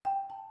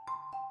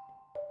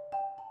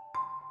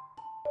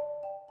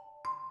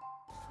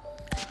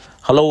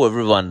Hello,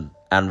 everyone,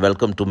 and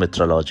welcome to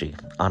Mythology.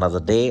 Another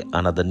day,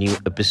 another new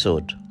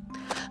episode.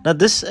 Now,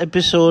 this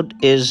episode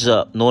is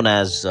known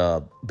as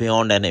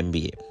Beyond an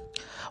MBA.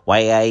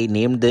 Why I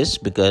named this?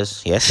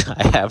 Because yes,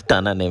 I have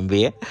done an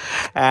MBA,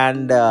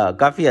 and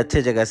काफ़ी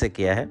अच्छे जगह से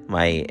किया है.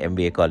 My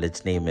MBA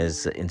college name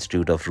is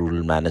Institute of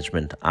Rural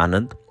Management,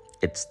 Anand.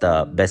 It's the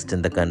best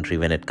in the country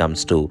when it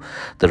comes to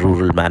the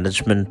rural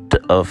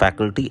management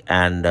faculty,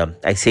 and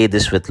I say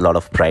this with a lot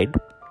of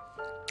pride.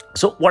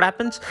 So what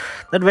happens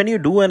that when you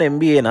do an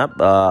MBA ना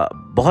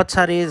बहुत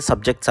सारे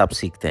subjects आप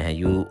सीखते हैं.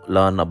 You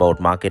learn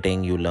about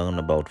marketing, you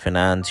learn about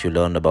finance, you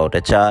learn about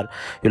HR,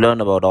 you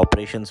learn about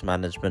operations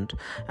management,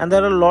 and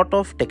there are a lot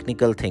of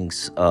technical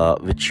things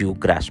which you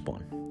grasp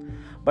on.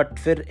 But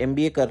फिर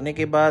MBA करने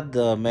के बाद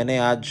मैंने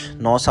आज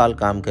 9 साल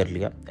काम कर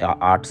लिया.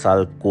 8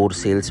 साल कोर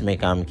सेल्स में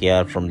काम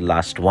किया. From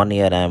last 1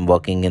 year I am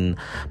working in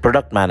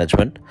product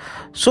management.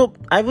 So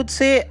I would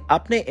say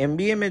आपने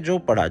MBA में जो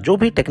पढ़ा, जो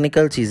भी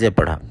टेक्निकल चीज़ें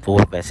पढ़ा, वो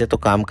वैसे तो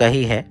काम का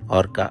ही है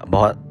और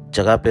बहुत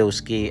जगह पे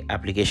उसकी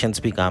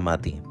एप्लीकेशंस भी काम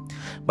आती हैं.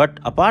 बट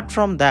अपार्ट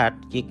फ्रॉम दैट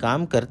ये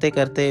काम करते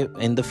करते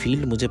इन द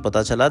फील्ड मुझे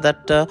पता चला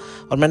दैट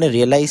और मैंने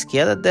रियलाइज़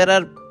किया that there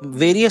are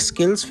various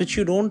skills which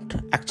you don't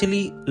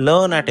actually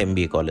learn at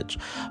MBA college,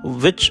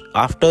 which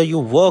after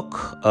you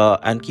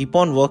work and keep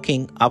on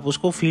working आप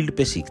उसको फील्ड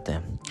पे सीखते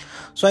हैं.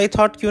 सो आई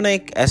थॉट क्यों ना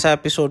एक ऐसा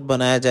एपिसोड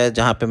बनाया जाए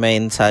जहाँ पे मैं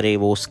इन सारे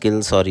वो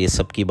स्किल्स और ये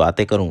सब की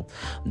बातें करूँ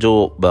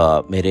जो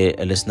मेरे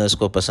लिसनर्स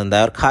को पसंद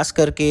आए. और ख़ास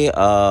करके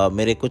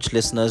मेरे कुछ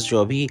लिसनर्स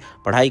जो अभी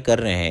पढ़ाई कर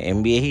रहे हैं,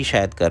 MBA ही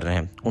शायद कर रहे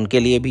हैं, उनके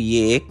लिए भी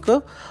ये एक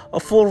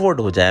फॉरवर्ड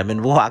हो जाए.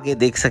 वो आगे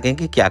देख सकें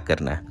कि क्या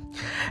करना है.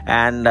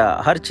 एंड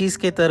हर चीज़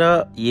के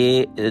तरह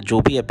ये जो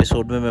भी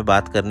एपिसोड में मैं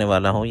बात करने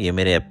वाला हूँ ये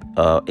मेरे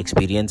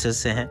एक्सपीरियंसेस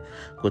से हैं.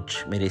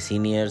 कुछ मेरे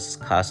सीनियर्स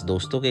खास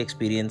दोस्तों के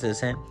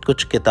एक्सपीरियंसेस हैं.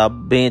 कुछ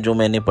किताबें जो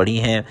मैंने पढ़ी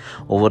हैं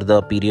over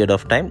the period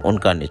of time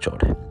उनका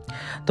निचोड़ है.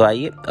 तो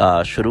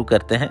आइए शुरू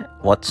करते हैं.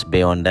 What's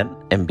beyond N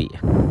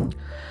MBA.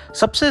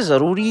 सबसे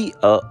ज़रूरी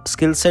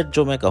स्किल सेट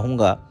जो मैं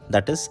कहूँगा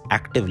that is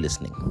active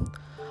listening.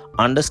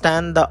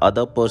 Understand the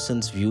other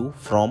persons view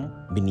from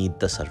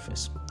beneath the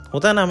surface.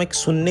 होता है ना, हम एक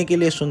सुनने के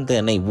लिए सुनते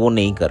हैं, नहीं वो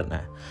नहीं करना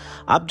है.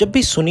 आप जब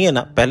भी सुनिए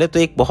ना, पहले तो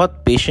एक बहुत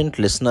पेशेंट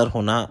लिसनर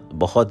होना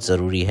बहुत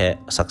ज़रूरी है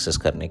सक्सेस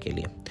करने के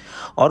लिए.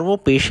 और वो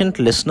पेशेंट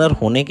लिसनर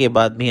होने के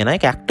बाद भी है ना,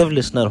 एक एक्टिव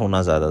लिसनर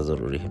होना ज़्यादा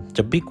ज़रूरी है.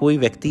 जब भी कोई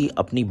व्यक्ति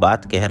अपनी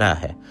बात कह रहा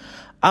है,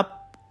 आप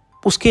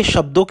उसके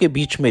शब्दों के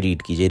बीच में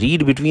रीड कीजिए.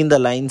 रीड बिटवीन द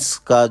लाइंस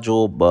का जो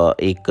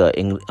एक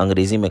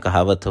अंग्रेज़ी में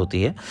कहावत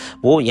होती है,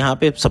 वो यहाँ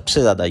पे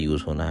सबसे ज़्यादा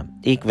यूज़ होना है.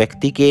 एक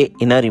व्यक्ति के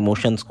इनर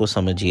इमोशंस को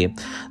समझिए.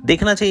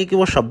 देखना चाहिए कि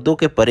वो शब्दों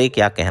के परे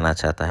क्या कहना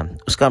चाहता है,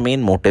 उसका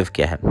मेन मोटिव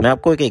क्या है. मैं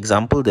आपको एक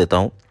एग्जांपल देता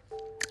हूँ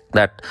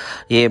दैट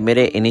ये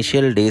मेरे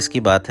इनिशियल डेज़ की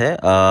बात है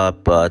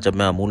जब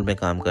मैं अमूल में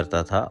काम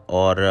करता था.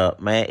 और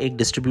मैं एक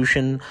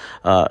डिस्ट्रीब्यूशन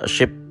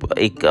शिप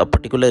एक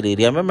पर्टिकुलर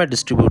एरिया में मैं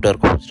डिस्ट्रीब्यूटर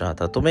खोज रहा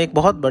था. तो मैं एक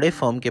बहुत बड़े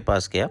फर्म के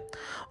पास गया.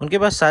 उनके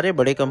पास सारे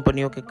बड़े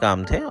कंपनियों के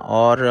काम थे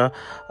और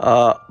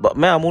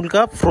मैं अमूल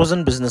का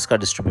फ्रोज़न बिज़नेस का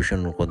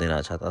डिस्ट्रीब्यूशन उनको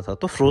देना चाहता था.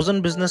 तो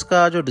फ्रोज़न बिज़नेस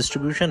का जो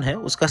डिस्ट्रीब्यूशन है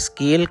उसका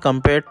स्केल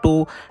कंपेयर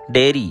टू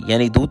डेयरी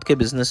यानी दूध के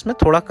बिज़नेस में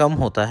थोड़ा कम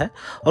होता है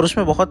और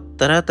उसमें बहुत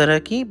तरह तरह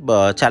की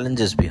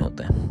चैलेंजेस भी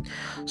होते हैं.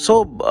 सो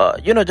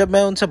जब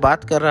मैं उनसे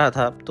बात कर रहा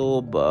था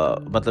तो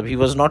मतलब he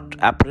was not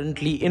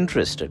apparently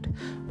interested.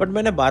 But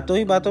मैंने बातों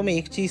ही बातों में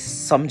एक चीज़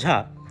समझा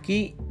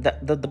कि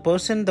the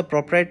person, the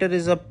proprietor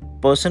is a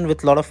person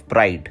with lot of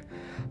pride.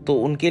 तो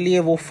उनके लिए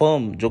वो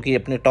फर्म जो कि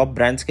अपने टॉप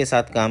ब्रांड्स के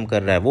साथ काम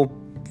कर रहा है,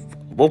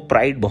 वो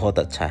प्राइड बहुत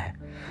अच्छा है.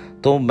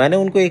 तो मैंने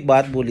उनको एक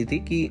बात बोली थी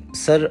कि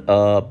sir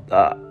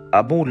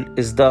Amul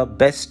is the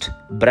best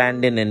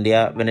brand in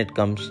India when it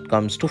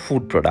comes to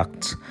food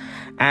products.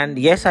 And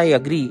yes, I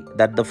agree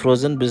that the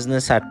frozen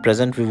business at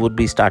present we would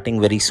be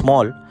starting very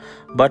small,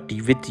 but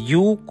with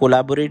you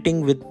collaborating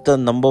with the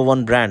number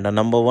one brand, a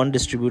number one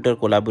distributor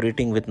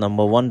collaborating with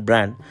number one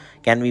brand,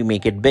 can we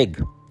make it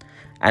big?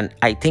 And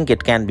I think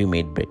it can be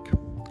made big.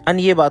 And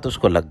ये बात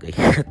उसको लग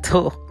गई.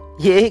 तो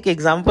ये एक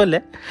example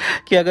है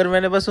कि अगर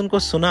मैंने बस उनको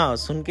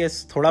सुन के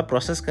थोड़ा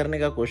प्रोसेस करने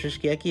का कोशिश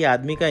किया कि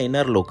आदमी का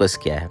इनर लोकस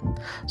क्या है.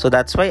 So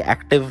that's Y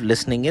active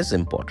listening is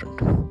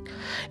important.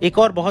 एक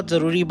और बहुत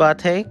ज़रूरी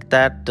बात है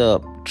that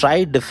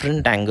try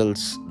different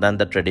angles then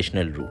the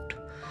traditional root.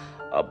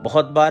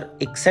 बहुत बार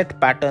एक सेट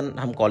पैटर्न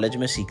हम कॉलेज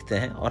में सीखते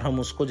हैं और हम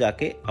उसको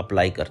जाके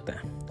अप्लाई करते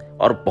हैं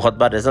और बहुत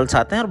बार रिजल्ट्स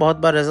आते हैं और बहुत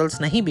बार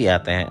रिजल्ट्स नहीं भी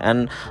आते हैं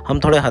एंड हम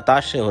थोड़े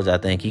हताश से हो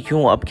जाते हैं कि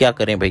क्यों, अब क्या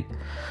करें भाई.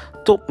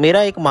 तो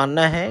मेरा एक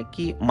मानना है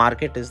कि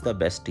market is the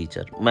best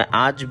teacher. मैं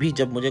आज भी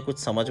जब मुझे कुछ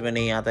समझ में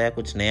नहीं आता है,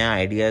 कुछ नया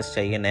आइडियाज़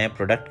चाहिए, नए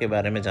प्रोडक्ट के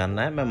बारे में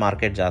जानना है, मैं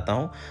मार्केट जाता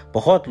हूँ,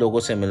 बहुत लोगों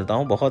से मिलता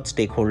हूँ, बहुत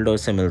स्टेक होल्डर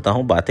से मिलता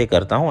हूँ, बातें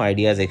करता हूँ,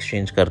 आइडियाज़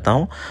एक्सचेंज करता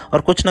हूँ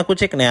और कुछ ना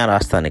कुछ एक नया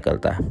रास्ता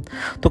निकलता है.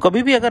 तो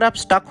कभी भी अगर आप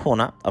स्टक हो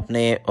ना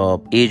अपने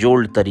एज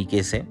ओल्ड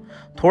तरीके से,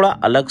 थोड़ा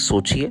अलग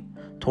सोचिए,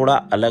 थोड़ा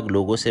अलग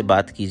लोगों से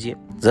बात कीजिए,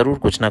 ज़रूर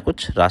कुछ ना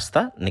कुछ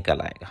रास्ता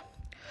निकल आएगा.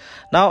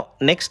 Now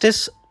next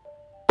is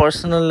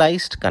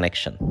personalised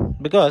connection.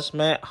 Because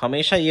मैं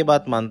हमेशा ये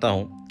बात मानता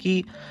हूँ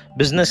कि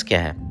बिजनेस क्या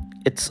है,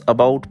 it's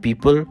about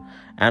people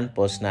and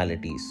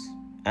personalities.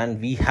 And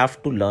we have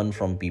to learn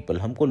from people.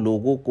 हमको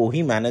लोगों को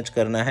ही मैनेज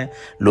करना है,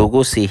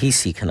 लोगों से ही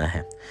सीखना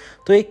है.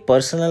 तो एक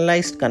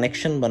पर्सनलाइज्ड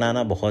कनेक्शन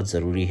बनाना बहुत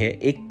ज़रूरी है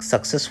एक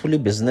सक्सेसफुली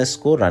बिजनेस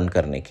को रन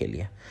करने के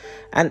लिए.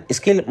 एंड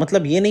इसके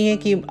मतलब ये नहीं है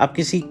कि आप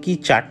किसी की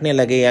चाटने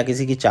लगे या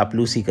किसी की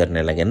चापलूसी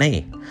करने लगे.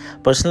 नहीं,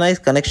 पर्सनलाइज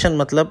कनेक्शन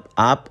मतलब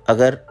आप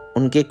अगर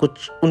उनके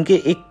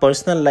एक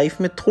पर्सनल लाइफ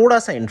में थोड़ा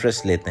सा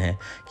इंटरेस्ट लेते हैं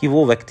कि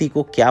वो व्यक्ति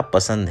को क्या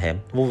पसंद है,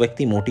 वो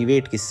व्यक्ति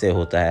मोटिवेट किससे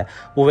होता है,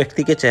 वो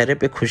व्यक्ति के चेहरे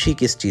पे खुशी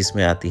किस चीज़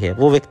में आती है,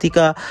 वो व्यक्ति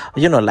का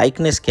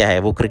लाइकनेस क्या है,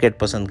 वो क्रिकेट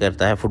पसंद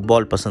करता है,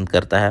 फुटबॉल पसंद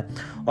करता है,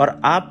 और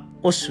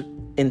आप उस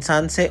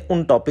इंसान से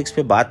उन टॉपिक्स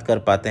पे बात कर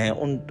पाते हैं,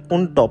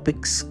 उन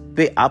टॉपिक्स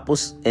पे आप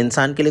उस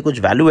इंसान के लिए कुछ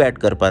वैल्यू ऐड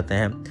कर पाते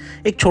हैं.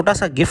 एक छोटा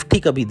सा गिफ्ट ही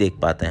कभी देख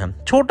पाते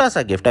हैं, छोटा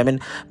सा गिफ्ट.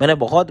 मैंने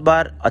बहुत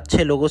बार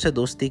अच्छे लोगों से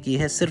दोस्ती की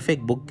है सिर्फ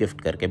एक बुक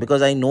गिफ्ट करके,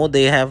 because I know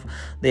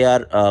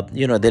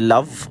they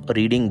love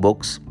reading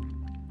books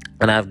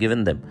and I have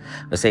given them.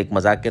 वैसे एक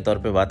मजाक के तौर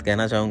पे बात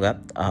कहना चाहूँगा,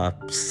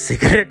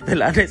 सिगरेट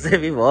पिलाने से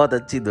भी बहुत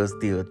अच्छी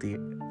दोस्ती होती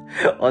है.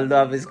 ऑल्दो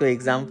आप इसको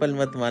एग्जाम्पल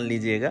मत मान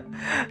लीजिएगा,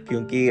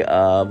 क्योंकि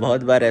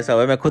बहुत बार ऐसा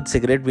हुआ. मैं खुद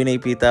सिगरेट भी नहीं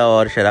पीता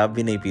और शराब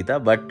भी नहीं पीता,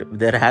 but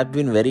there have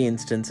been very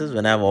instances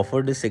when I have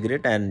offered a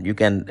cigarette and you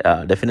can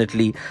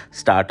definitely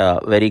start a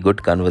very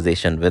good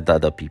conversation with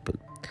other people.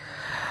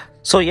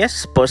 So yes,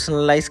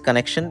 personalized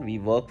connection. We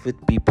work with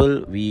people.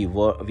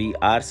 We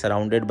are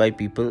surrounded by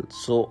people.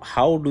 So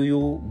how do you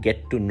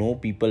get to know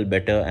people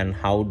better, and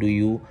how do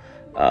you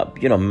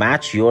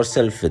match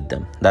yourself with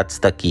them? That's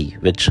the key,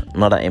 which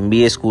not an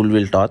MBA school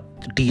will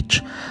teach,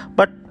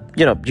 but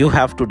you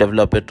have to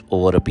develop it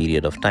over a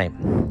period of time.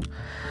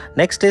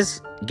 Next is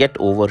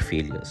get over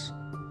failures.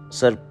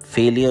 Sir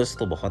failures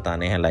तो बहुत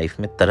आने हैं life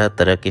में, तरह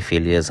तरह के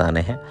failures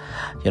आने हैं.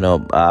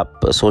 आप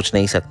सोच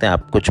नहीं सकते,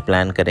 आप कुछ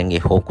प्लान करेंगे,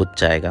 हो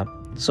कुछ जाएगा.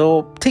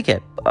 सो ठीक है,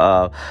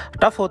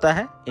 टफ होता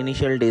है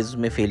इनिशियल डेज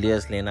में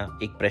फेलियर्स लेना,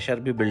 एक प्रेशर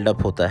भी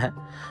बिल्डअप होता है,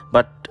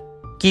 but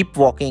keep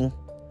walking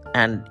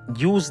and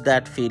use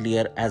that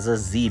failure as a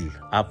zeal.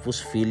 आप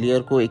उस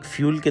फेलियर को एक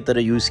फ्यूल की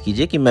तरह यूज़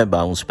कीजिए कि मैं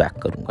बाउंस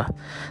बैक करूँगा.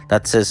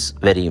 That's is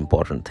very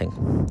important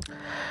thing.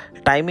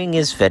 Timing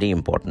is very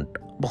important.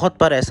 बहुत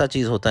बार ऐसा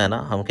चीज़ होता है ना,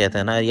 हम कहते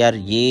हैं ना, यार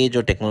ये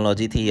जो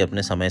टेक्नोलॉजी थी ये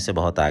अपने समय से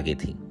बहुत आगे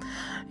थी,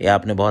 या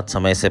आपने बहुत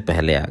समय से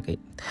पहले आ गई.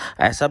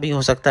 ऐसा भी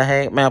हो सकता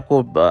है. मैं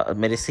आपको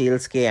मेरे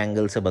सेल्स के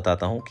एंगल से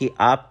बताता हूँ कि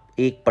आप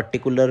एक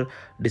पर्टिकुलर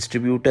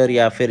डिस्ट्रीब्यूटर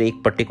या फिर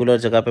एक पर्टिकुलर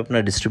जगह पे अपना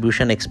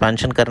डिस्ट्रीब्यूशन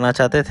एक्सपेंशन करना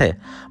चाहते थे,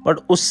 बट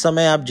उस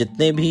समय आप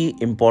जितने भी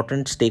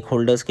इंपॉर्टेंट स्टेक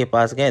होल्डर्स के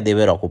पास गए, they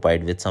were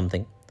occupied with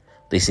something,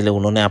 तो इसीलिए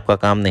उन्होंने आपका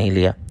काम नहीं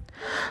लिया.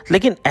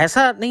 लेकिन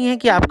ऐसा नहीं है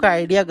कि आपका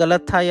आइडिया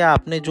गलत था या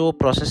आपने जो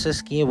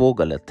प्रोसेसेस किए वो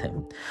गलत थे.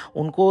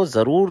 उनको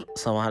ज़रूर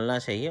संभालना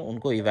चाहिए,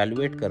 उनको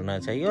इवैल्यूएट करना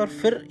चाहिए, और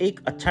फिर एक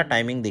अच्छा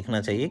टाइमिंग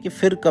देखना चाहिए कि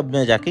फिर कब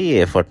मैं जाके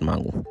ये एफर्ट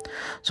मांगूँ.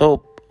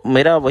 सो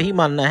मेरा वही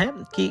मानना है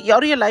कि,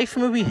 और ये लाइफ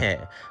में भी है,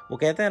 वो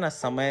कहते हैं ना,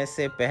 समय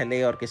से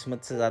पहले और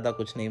किस्मत से ज़्यादा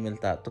कुछ नहीं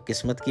मिलता. तो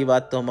किस्मत की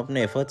बात तो हम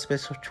अपने एफर्ट्स पे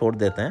छोड़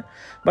देते हैं,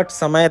 बट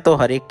समय तो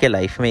हर एक के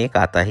लाइफ में एक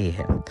आता ही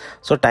है.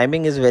 So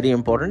timing is very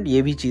important.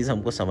 ये भी चीज़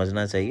हमको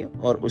समझना चाहिए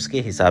और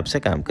उसके हिसाब से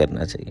काम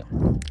करना चाहिए.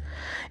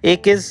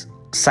 एक इज़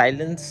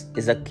साइलेंस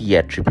इज़ अ की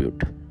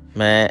एट्रीब्यूट.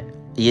 मैं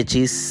ये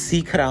चीज़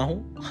सीख रहा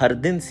हूँ, हर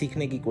दिन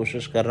सीखने की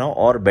कोशिश कर रहा हूँ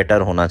और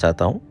बेटर होना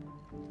चाहता हूँ.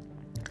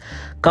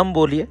 कम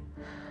बोलिए,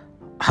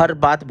 हर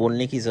बात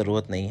बोलने की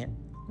ज़रूरत नहीं है.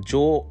 जो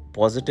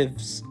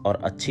पॉजिटिव्स और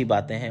अच्छी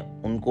बातें हैं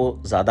उनको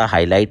ज़्यादा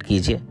हाईलाइट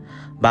कीजिए.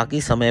 बाकी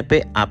समय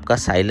पे आपका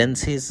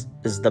silence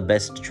is the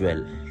best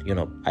jewel.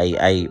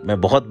 मैं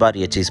बहुत बार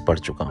ये चीज़ पढ़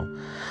चुका हूँ.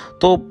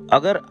 तो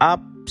अगर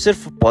आप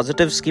सिर्फ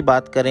पॉजिटिव्स की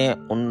बात करें,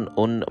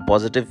 उन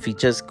पॉजिटिव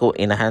फीचर्स को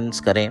इन्हांस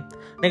करें,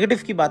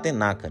 नेगेटिव की बातें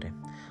ना करें,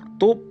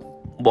 तो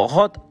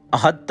बहुत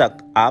हद तक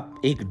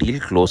आप एक डील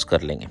क्लोज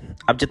कर लेंगे.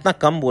 आप जितना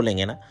कम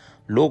बोलेंगे ना,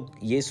 लोग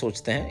ये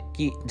सोचते हैं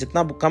कि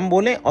जितना कम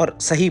बोलें और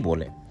सही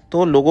बोलें,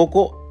 तो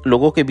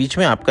लोगों के बीच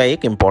में आपका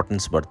एक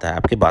इम्पोर्टेंस बढ़ता है,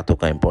 आपकी बातों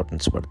का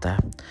इम्पोर्टेंस बढ़ता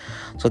है.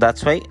 So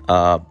that's why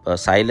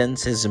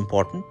silence is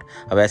important.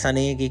 अब ऐसा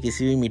नहीं है कि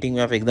किसी भी मीटिंग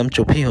में आप एकदम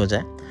चुप ही हो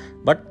जाए,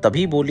 बट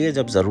तभी बोलिए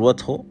जब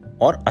ज़रूरत हो,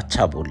 और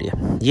अच्छा बोलिए.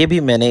 ये भी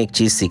मैंने एक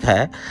चीज़ सीखा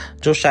है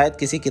जो शायद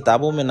किसी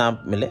किताबों में ना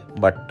मिले,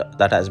 but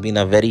that has been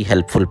a very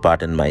helpful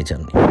part in my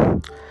journey.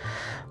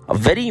 A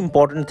very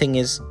important thing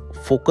is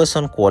focus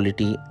on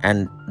quality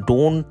and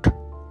don't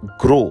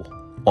grow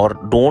or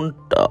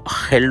don't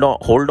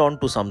hold on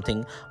to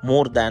something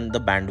more than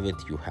the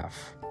bandwidth you have.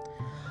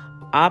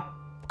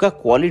 आपका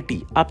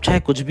quality, आप चाहे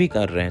कुछ भी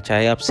कर रहे हैं,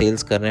 चाहे आप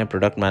सेल्स कर रहे हैं,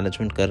 प्रोडक्ट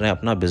मैनेजमेंट कर रहे हैं,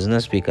 अपना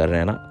बिजनेस भी कर रहे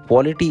हैं ना,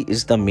 quality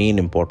is the main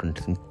important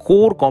thing.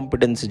 Core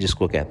competency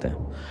जिसको कहते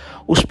हैं,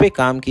 उस पर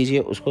काम कीजिए,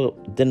 उसको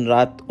दिन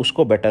रात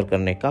उसको बेटर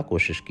करने का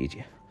कोशिश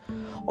कीजिए.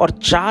 और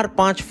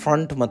 4-5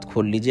 फ्रंट मत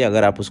खोल लीजिए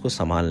अगर आप उसको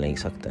संभाल नहीं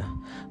सकते.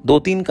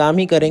 2-3 काम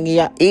ही करेंगे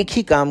या एक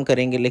ही काम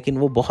करेंगे, लेकिन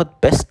वो बहुत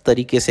बेस्ट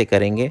तरीके से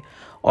करेंगे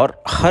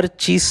और हर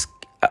चीज़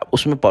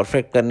उसमें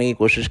परफेक्ट करने की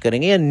कोशिश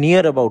करेंगे या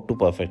नियर अबाउट टू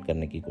परफेक्ट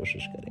करने की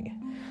कोशिश करेंगे.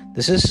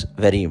 This is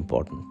very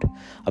important.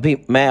 अभी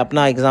मैं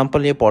अपना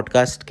एग्जांपल ये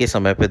पॉडकास्ट के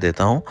समय पे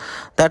देता हूँ,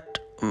 दैट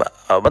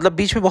मतलब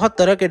बीच में बहुत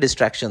तरह के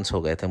डिस्ट्रैक्शंस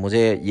हो गए थे,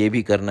 मुझे ये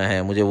भी करना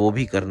है, मुझे वो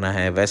भी करना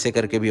है, वैसे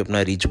करके भी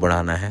अपना रीच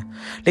बढ़ाना है।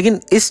 लेकिन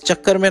इस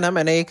चक्कर में ना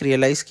मैंने एक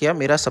रियलाइज़ किया,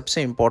 मेरा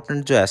सबसे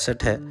इम्पॉर्टेंट जो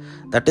एसेट है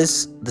that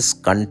is this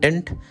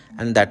content,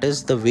 and that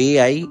is the way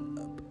I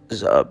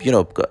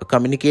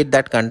communicate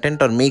that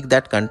content or make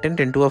that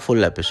content into a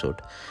full episode.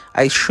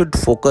 I should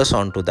focus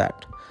on to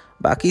that.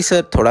 बाकी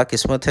सर थोड़ा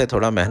किस्मत है,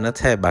 थोड़ा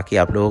मेहनत है, बाकी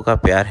आप लोगों का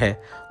प्यार है,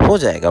 हो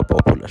जाएगा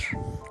popular.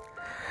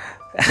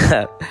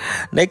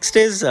 Next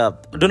is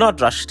do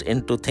not rush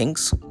into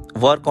things,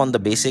 work on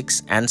the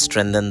basics and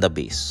strengthen the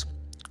base.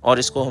 और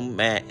इसको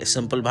मैं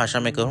सिंपल भाषा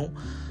में कहूँ,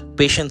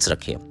 पेशेंस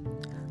रखिए।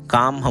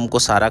 काम हमको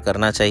सारा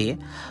करना चाहिए,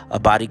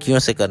 बारीकियों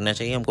से करना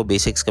चाहिए, हमको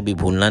बेसिक्स कभी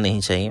भूलना नहीं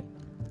चाहिए।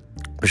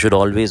 We should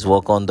always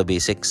work on the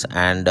basics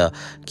and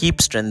keep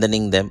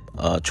strengthening them.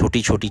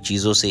 छोटी छोटी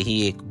चीज़ों से ही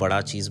एक बड़ा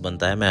चीज़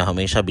बनता है, मैं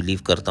हमेशा बिलीव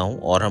करता हूँ।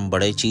 और हम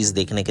बड़े चीज़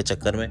देखने के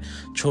चक्कर में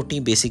छोटी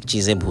बेसिक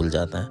चीज़ें भूल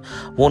जाते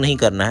हैं, वो नहीं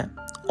करना है।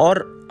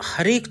 और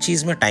हर एक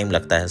चीज़ में टाइम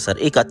लगता है सर,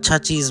 एक अच्छा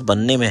चीज़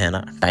बनने में है ना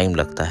टाइम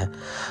लगता है।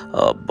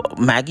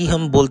 मैगी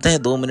हम बोलते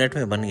हैं 2 मिनट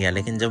में बन गया,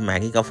 लेकिन जब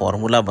मैगी का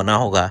फॉर्मूला बना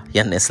होगा,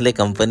 या नेस्ले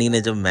कंपनी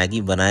ने जब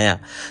मैगी बनाया,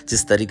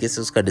 जिस तरीके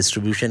से उसका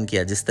डिस्ट्रीब्यूशन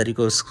किया, जिस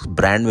तरीके उस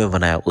ब्रांड में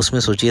बनाया, उसमें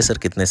सोचिए सर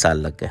कितने साल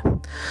लग गए।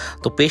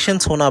 तो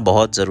पेशेंस होना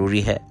बहुत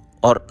ज़रूरी है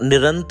और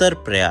निरंतर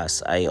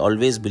प्रयास। I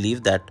always believe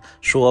that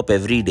show up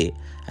every day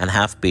and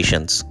have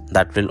patience,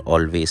 that will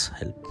always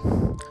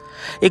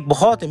help. एक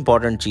बहुत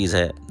इंपॉर्टेंट चीज़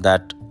है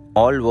that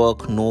all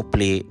work no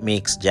play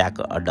makes Jack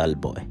a dull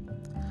boy.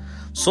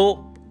 So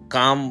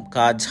काम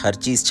काज हर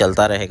चीज़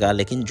चलता रहेगा,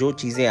 लेकिन जो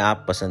चीज़ें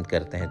आप पसंद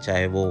करते हैं,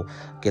 चाहे वो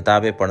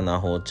किताबें पढ़ना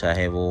हो,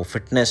 चाहे वो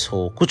फिटनेस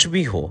हो, कुछ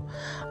भी हो,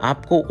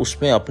 आपको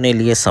उसमें अपने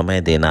लिए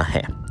समय देना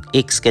है।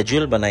 एक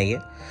स्केड्यूल बनाइए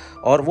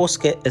और वो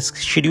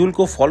शेड्यूल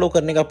को फॉलो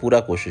करने का पूरा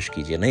कोशिश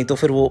कीजिए, नहीं तो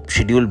फिर वो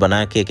शेड्यूल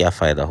बना के क्या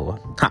फ़ायदा होगा।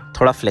 हाँ,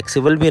 थोड़ा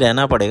फ्लेक्सिबल भी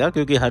रहना पड़ेगा,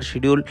 क्योंकि हर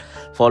शेड्यूल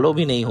फॉलो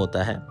भी नहीं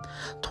होता है।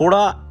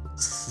 थोड़ा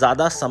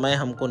ज़्यादा समय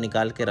हमको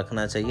निकाल के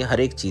रखना चाहिए हर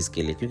एक चीज़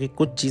के लिए, क्योंकि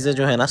कुछ चीज़ें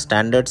जो है ना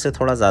स्टैंडर्ड से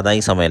थोड़ा ज़्यादा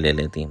ही समय ले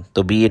लेती हैं।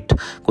 तो बी इट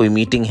कोई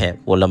मीटिंग है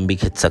वो लंबी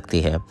खिंच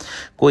सकती है,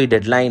 कोई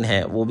डेडलाइन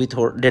है वो भी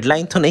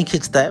डेडलाइन तो नहीं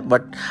खिंचता है,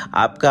 बट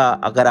आपका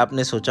अगर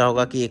आपने सोचा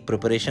होगा कि एक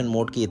प्रिपरेशन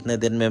मोड की इतने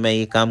दिन में मैं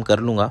ये काम कर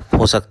लूँगा,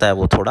 हो सकता है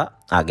वो थोड़ा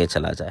आगे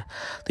चला जाए।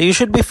 तो you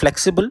should be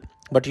flexible,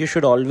 but you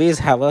should always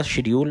have a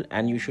schedule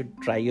and you should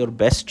try your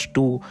best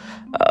to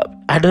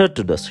adhere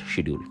to the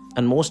schedule,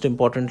 and most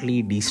importantly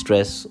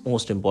de-stress,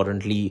 most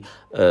importantly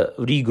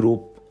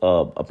regroup,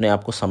 अपने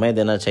आप को समय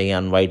देना चाहिए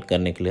अनवाइड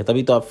करने के लिए,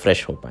 तभी तो आप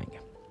फ्रेश हो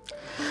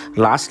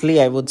पाएंगे। Lastly,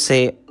 I would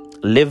say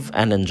live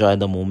and enjoy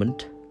the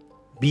moment,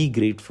 be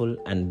grateful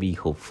and be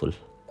hopeful.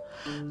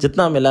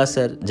 जितना मिला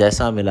सर,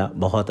 जैसा मिला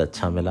बहुत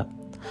अच्छा मिला,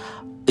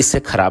 इससे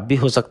ख़राब भी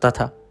हो सकता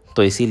था,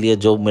 तो इसीलिए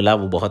जो मिला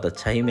वो बहुत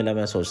अच्छा ही मिला,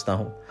 मैं सोचता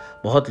हूँ।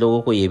 बहुत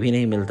लोगों को ये भी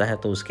नहीं मिलता है,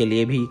 तो उसके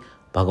लिए भी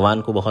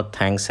भगवान को बहुत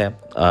थैंक्स है,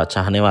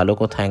 चाहने वालों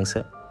को थैंक्स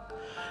है।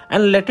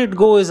 And let it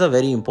go is a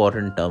very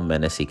important term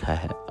मैंने सीखा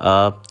है।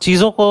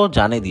 चीज़ों को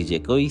जाने दीजिए,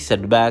 कोई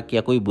सेटबैक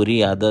या कोई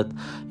बुरी आदत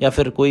या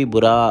फिर कोई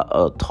बुरा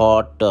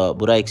थॉट,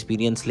 बुरा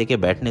एक्सपीरियंस लेके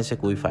बैठने से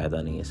कोई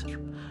फ़ायदा नहीं है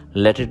सर।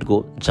 लेट इट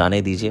गो,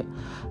 जाने दीजिए,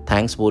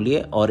 थैंक्स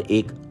बोलिए और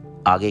एक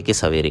आगे के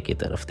सवेरे की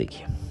तरफ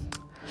देखिए।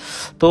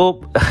 तो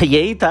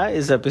यही था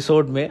इस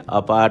एपिसोड में।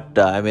 Apart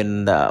I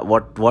mean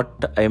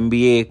what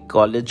MBA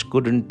college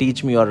couldn't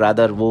teach me, और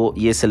रादर वो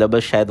ये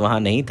सिलेबस शायद वहाँ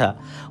नहीं था,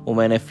 वो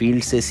मैंने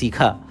फील्ड से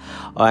सीखा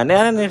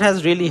and it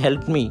has really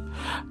helped me.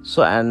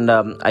 So and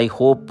I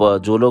hope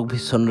जो लोग भी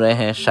सुन रहे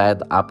हैं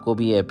शायद आपको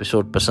भी ये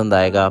एपिसोड पसंद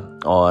आएगा।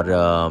 और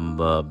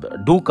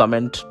do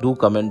comment,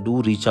 do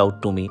reach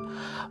out to me.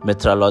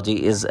 Mithrology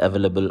is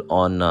available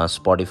on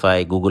Spotify,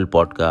 Google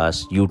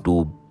Podcast,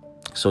 YouTube.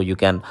 So you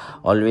can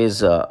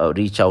always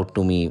reach out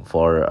to me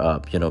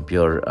for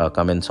your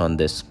comments on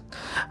this,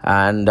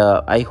 and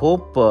I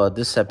hope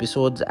this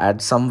episode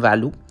adds some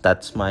value.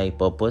 That's my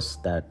purpose,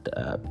 that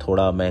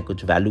थोड़ा मैं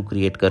कुछ value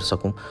create कर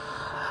सकूं।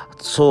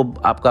 So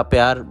आपका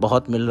प्यार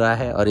बहुत मिल रहा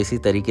है और इसी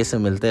तरीके से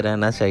मिलते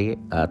रहना चाहिए।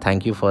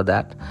 Thank you for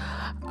that.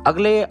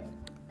 अगले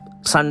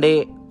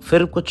संडे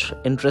फिर कुछ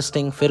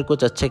इंटरेस्टिंग, फिर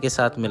कुछ अच्छे के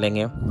साथ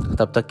मिलेंगे।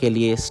 तब तक के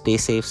लिए stay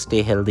safe,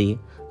 stay healthy.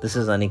 This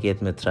is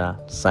Aniket Mitra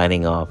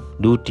signing off.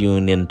 Do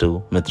tune into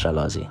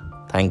Mithrology.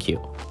 Thank you.